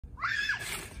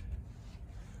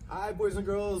Hi, boys and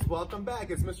girls. Welcome back.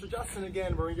 It's Mr. Justin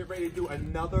again. We're going to get ready to do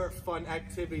another fun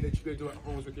activity that you're going to do at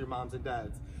home with your moms and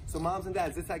dads. So moms and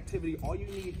dads, this activity, all you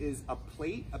need is a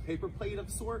plate, a paper plate of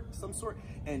some sort,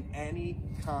 and any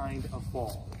kind of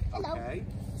ball. Okay?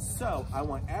 So I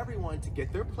want everyone to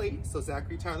get their plate. So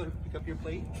Zachary, Tyler, pick up your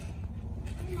plate.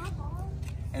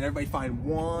 And everybody find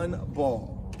one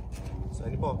ball. So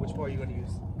any ball, which ball are you going to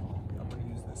use? I'm going to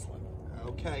use this one.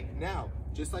 Okay, now,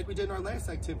 just like we did in our last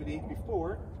activity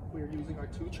before, we are using our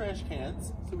 2 trash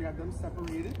cans, so we have them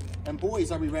separated. And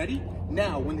boys, are we ready?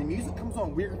 Now, when the music comes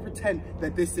on, we're gonna pretend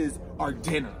that this is our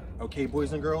dinner. Okay,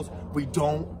 boys and girls? We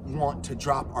don't want to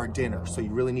drop our dinner, so you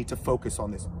really need to focus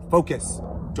on this. Focus,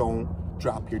 don't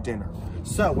drop your dinner.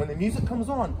 So, when the music comes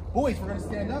on, boys, we're gonna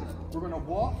stand up, we're gonna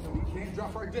walk, and we can't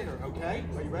drop our dinner, okay?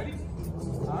 Are you ready?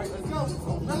 All right, let's go.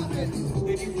 Don't drop it.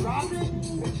 If you drop it,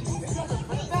 pick up and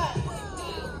put it back.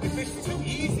 If it's too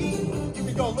easy, you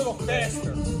can go a little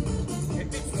faster. If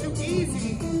it's too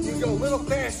easy, you can go a little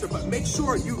faster, but make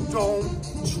sure you don't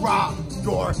drop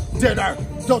your dinner.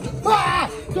 Don't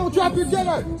drop your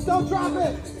dinner. Don't drop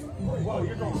it. Whoa,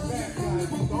 you're going fast, guys.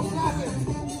 Don't drop it.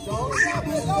 Don't drop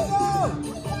it. No.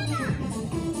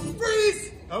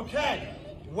 Freeze. Okay.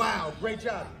 Wow, great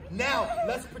job. Now,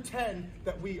 let's pretend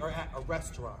that we are at a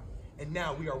restaurant, and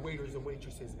now we are waiters and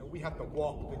waitresses, and we have to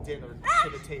walk the dinner to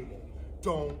the table.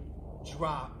 Don't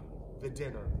drop the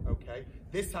dinner, okay?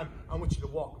 This time, I want you to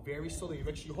walk very slowly.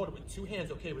 Make sure you hold it with 2 hands,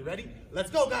 okay? We ready?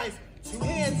 Let's go, guys. 2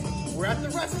 hands. We're at the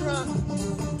restaurant.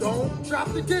 Don't drop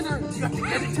the dinner. You have to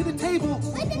get it to the table.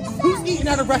 Who's eaten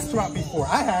at a restaurant before?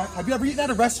 I have. Have you ever eaten at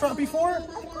a restaurant before?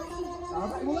 All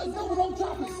right, well, let's go. Well, don't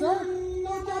drop it, sir.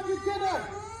 Don't drop your dinner.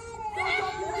 Don't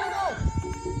drop your dinner.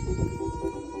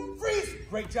 Freeze.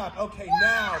 Great job. Okay,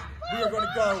 now we are going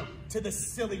to go to the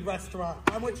silly restaurant.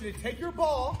 I want you to take your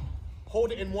ball,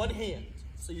 hold it in one hand.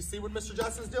 So you see what Mr.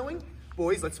 Justin's doing?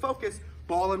 Boys, let's focus.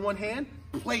 Ball in one hand,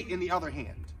 plate in the other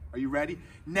hand. Are you ready?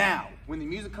 Now, when the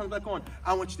music comes back on,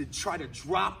 I want you to try to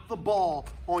drop the ball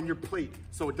on your plate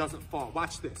so it doesn't fall.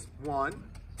 Watch this. 1,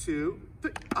 2,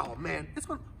 3. Oh man, it's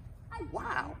going. Oh,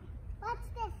 wow. What's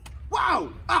this?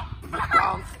 Wow. Oh,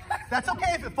 that's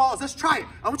okay if it falls. Let's try it.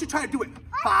 I want you to try to do it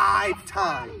 5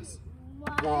 times.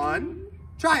 1.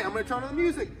 Try it. I'm going to turn on the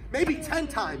music. Maybe 10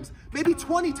 times. Maybe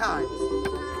 20 times. 1.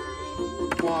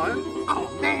 Oh,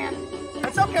 man.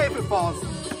 It's okay if it falls.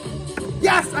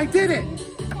 Yes, I did it.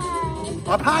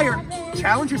 Up higher.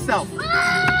 Challenge yourself.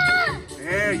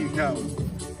 There you go.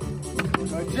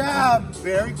 Good job.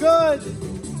 Very good.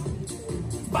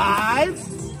 5,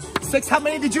 6. How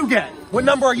many did you get? What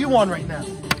number are you on right now?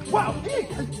 Wow,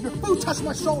 your food touched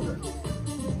my shoulder.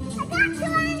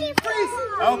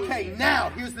 Okay, now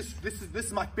here's this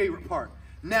is my favorite part.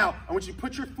 Now I want you to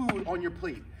put your food on your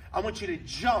plate. I want you to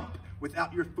jump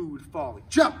without your food falling.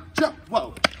 Jump, jump,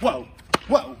 whoa, whoa,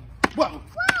 whoa, whoa,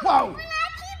 whoa. When I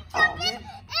keep jumping, it goes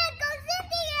in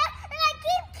the air, and I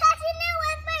keep catching it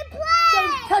with my plate. Then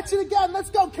catch it again. Let's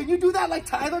go. Can you do that like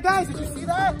Tyler, guys? Did you see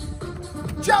that?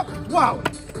 Jump. Whoa.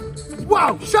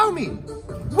 Whoa. Show me.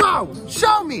 Whoa.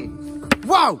 Show me.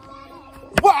 Whoa.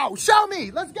 Whoa. Show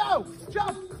me. Let's go.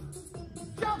 Jump.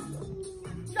 Jump.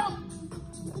 Jump.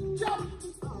 Jump.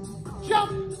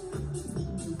 Jump.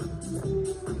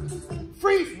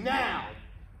 Freeze now.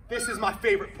 This is my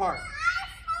favorite part.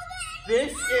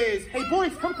 This is, hey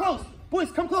boys, come close.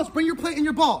 Boys, come close. Bring your plate and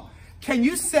your ball. Can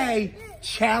you say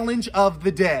challenge of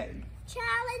the day?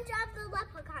 Challenge of the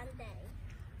leprechaun day.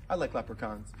 I like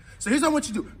leprechauns. So here's what I want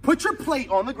you to do. Put your plate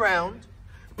on the ground.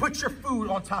 Put your food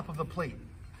on top of the plate.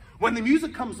 When the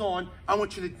music comes on, I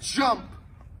want you to jump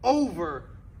over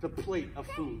the plate of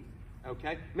food.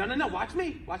 Okay? No, no, no. Watch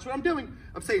me. Watch what I'm doing.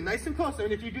 I'm saying nice and close.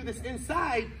 And if you do this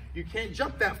inside, you can't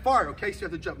jump that far. Okay? So you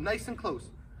have to jump nice and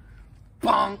close.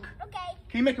 Bonk. Okay.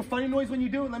 Can you make a funny noise when you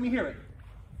do it? Let me hear it.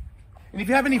 And if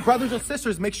you have any brothers or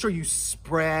sisters, make sure you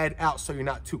spread out so you're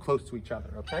not too close to each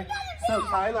other, okay? So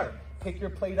Tyler, pick your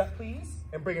plate up, please,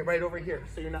 and bring it right over here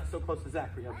so you're not so close to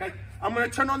Zachary, okay? I'm going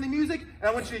to turn on the music, and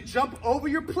I want you to jump over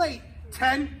your plate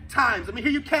 10 times. Let me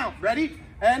hear you count. Ready?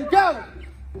 And go.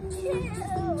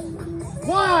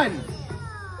 1,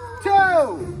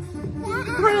 2,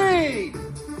 3,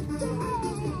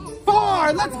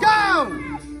 4. Let's go.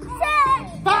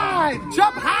 5.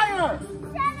 Jump higher.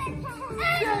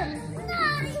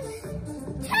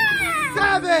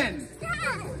 7,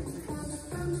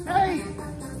 8,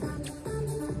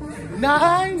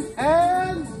 9,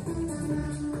 and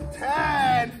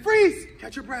 10. Freeze.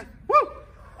 Catch your breath. Woo.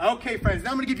 Okay, friends.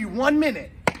 Now I'm going to give you 1 minute.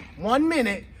 1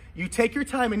 minute. You take your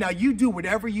time, and now you do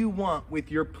whatever you want with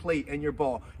your plate and your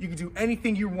ball. You can do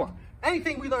anything you want.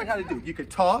 Anything we learned how to do. You could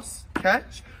toss,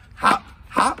 catch, hop,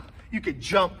 hop. You could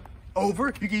jump over.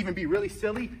 You could even be really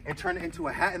silly and turn it into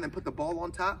a hat and then put the ball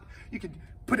on top. You could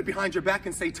put it behind your back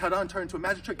and say ta-da and turn it into a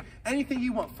magic trick. Anything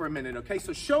you want for a minute, okay?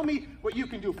 So show me what you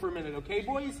can do for a minute, okay,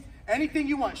 boys? Anything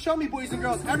you want. Show me, boys and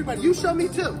girls. Everybody, you show me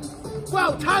too.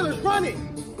 Whoa, Tyler's running.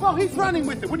 Whoa, he's running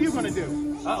with it. What are you gonna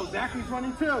do? Uh-oh, Zachary's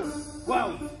running too.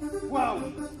 Whoa,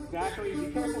 whoa. Zachary,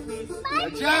 be careful, please.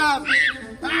 Good job.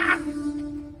 Ah.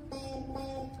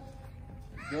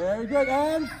 Very good,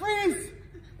 and freeze.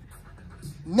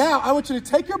 Now, I want you to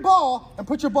take your ball and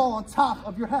put your ball on top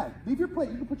of your head. Leave your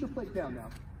plate. You can put your plate down now.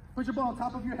 Put your ball on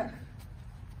top of your head.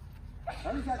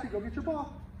 All right, Zachary, go get your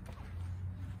ball.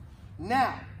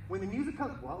 Now, when the music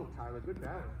comes, whoa, Tyler, good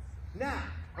balance. Now,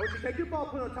 I want you to take your ball,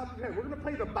 put it on top of your head. We're going to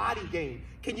play the body game.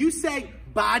 Can you say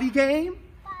body game?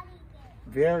 Body game.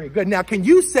 Very good. Now, can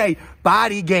you say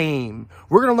body game?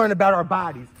 We're going to learn about our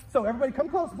bodies. So everybody come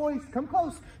close, boys. Come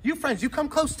close. You friends, you come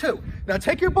close too. Now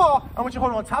take your ball. I want you to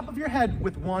hold it on top of your head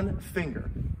with one finger.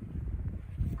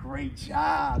 Great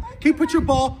job. Can you put your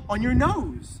ball on your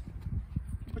nose?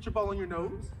 Put your ball on your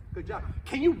nose. Good job.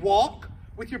 Can you walk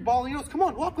with your ball on your nose? Come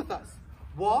on, walk with us.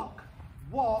 Walk,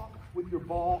 walk with your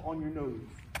ball on your nose.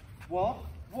 Walk,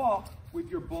 walk with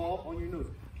your ball on your nose.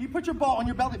 Can you put your ball on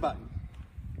your belly button?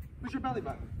 Where's your belly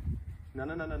button? No.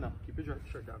 Keep your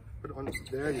shirt down. Put it on.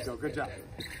 There you go. Good job.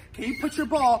 Can you put your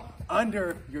ball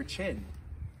under your chin?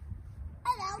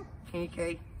 Hello.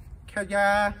 Okay. Good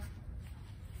job.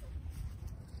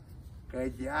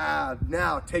 Good job.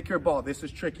 Now take your ball. This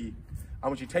is tricky. I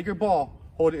want you to take your ball,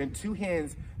 hold it in two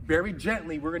hands, very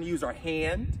gently. We're going to use our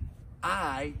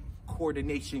hand-eye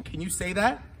coordination. Can you say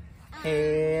that?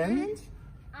 Hand-eye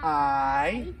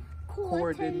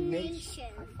coordination.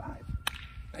 High five.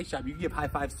 Nice job. You can give high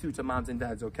fives too to moms and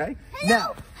dads, okay? Hello.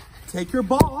 Now, take your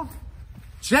ball,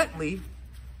 gently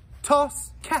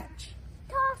toss, catch.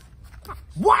 Toss, catch.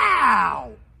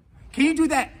 Wow! Can you do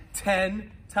that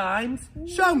 10 times?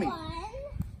 Show me. 1.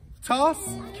 Toss,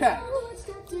 catch.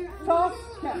 Toss,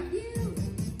 catch.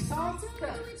 Toss,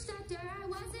 catch. Toss,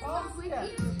 catch.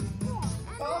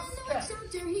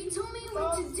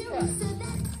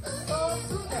 Toss,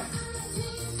 catch. Toss, catch.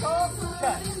 Toss,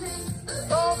 catch.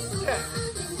 Toss, catch.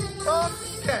 Toss,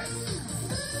 catch.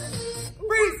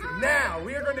 Freeze! Now,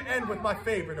 we are going to end with my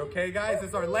favorite, okay, guys? This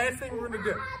is our last thing we're going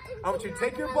to do. I want you to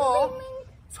take your ball,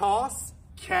 toss,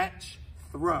 catch,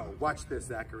 throw. Watch this,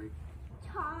 Zachary.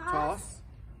 Toss.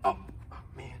 Oh,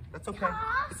 man, that's okay.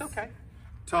 It's okay.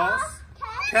 Toss,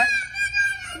 catch,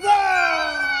 throw!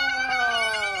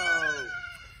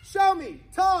 Show me.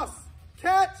 Toss,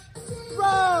 catch,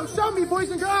 throw. Show me,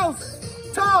 boys and girls.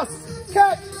 Toss,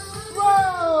 catch,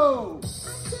 throw.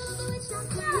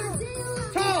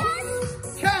 Toss,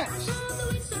 catch,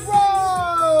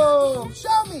 throw.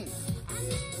 Show me.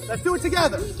 Let's do it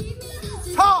together.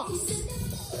 Toss,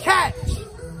 catch,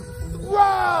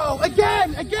 throw.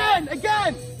 Again.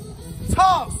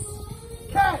 Toss,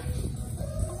 catch,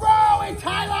 throw. And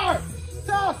Tyler.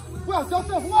 Toss. Whoa, don't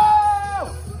throw.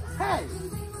 Whoa. Hey.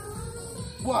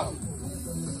 Whoa.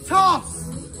 Toss,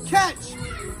 catch,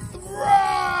 throw.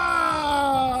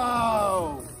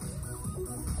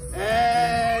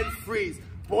 And freeze.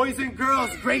 Boys and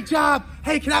girls, great job.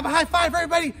 Hey, can I have a high five,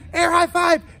 everybody? Air high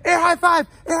five, air high five,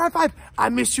 air high five. I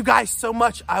miss you guys so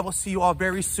much. I will see you all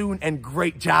very soon, and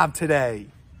great job today.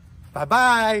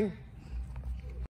 Bye-bye.